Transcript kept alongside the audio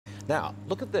Now,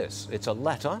 look at this. It's a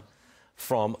letter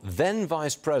from then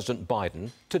Vice President Biden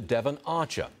to Devon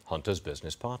Archer, Hunter's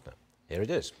business partner. Here it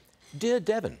is. Dear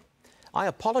Devon, I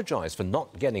apologize for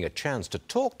not getting a chance to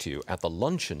talk to you at the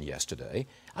luncheon yesterday.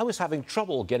 I was having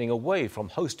trouble getting away from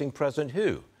hosting President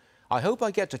Hu. I hope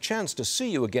I get a chance to see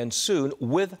you again soon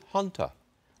with Hunter.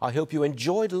 I hope you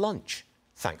enjoyed lunch.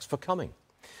 Thanks for coming.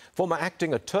 Former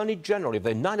acting Attorney General of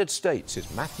the United States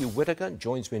is Matthew Whitaker and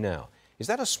joins me now. Is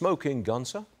that a smoking gun,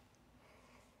 sir?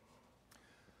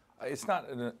 It's not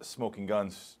a smoking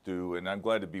gun, Stu, and I'm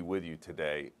glad to be with you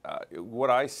today. What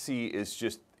I see is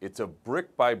just, it's a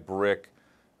brick-by-brick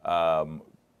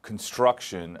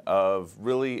construction of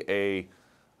really a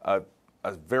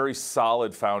very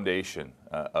solid foundation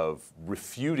of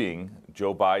refuting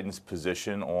Joe Biden's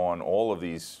position on all of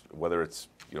these, whether it's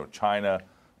China,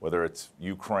 whether it's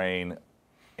Ukraine,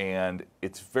 and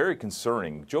it's very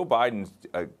concerning. Joe Biden's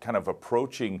kind of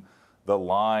approaching the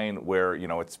line where,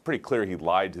 it's pretty clear he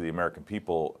lied to the American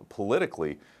people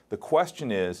politically. The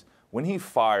question is, when he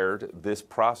fired this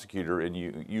prosecutor in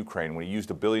Ukraine, when he used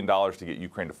 $1 billion to get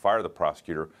Ukraine to fire the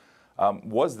prosecutor,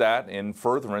 was that in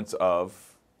furtherance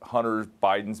of Hunter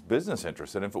Biden's business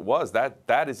interests? And if it was,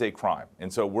 that is a crime.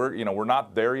 And so we're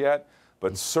not there yet,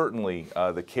 but certainly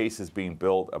the case is being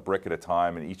built a brick at a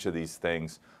time, and each of these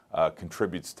things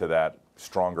contributes to that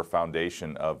stronger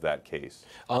foundation of that case.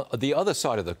 The other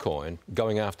side of the coin,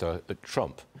 going after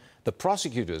Trump, the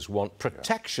prosecutors want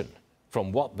protection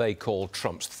from what they call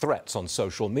Trump's threats on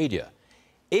social media.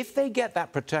 If they get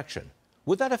that protection,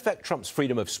 would that affect Trump's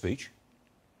freedom of speech?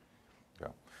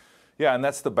 Yeah, and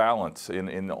that's the balance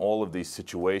in all of these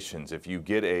situations. If you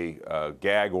get a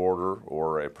gag order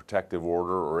or a protective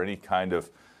order or any kind of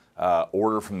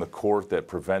order from the court that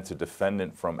prevents a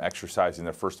defendant from exercising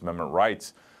their First Amendment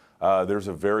rights, there's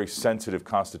a very sensitive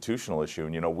constitutional issue.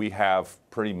 And, we have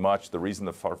pretty much the reason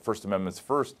the First Amendment's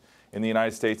first in the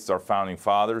United States is our founding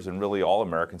fathers, and really all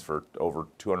Americans for over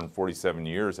 247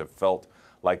 years have felt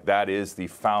like that is the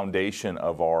foundation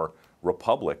of our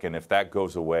republic. And if that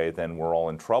goes away, then we're all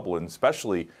in trouble. And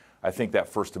especially, I think that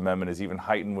First Amendment is even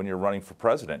heightened when you're running for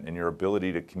president and your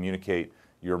ability to communicate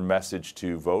your message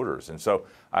to voters. And so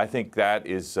I think that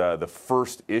is the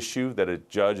first issue that a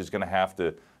judge is going to have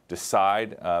to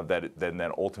decide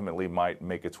that ultimately might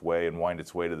make its way and wind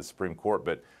its way to the Supreme Court.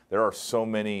 But there are so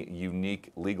many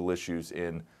unique legal issues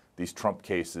in these Trump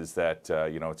cases that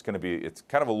it's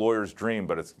kind of a lawyer's dream,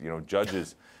 but it's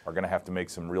judges are going to have to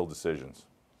make some real decisions.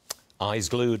 Eyes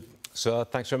glued. Sir,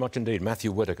 thanks very much indeed.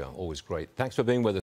 Matthew Whitaker, always great. Thanks for being with us.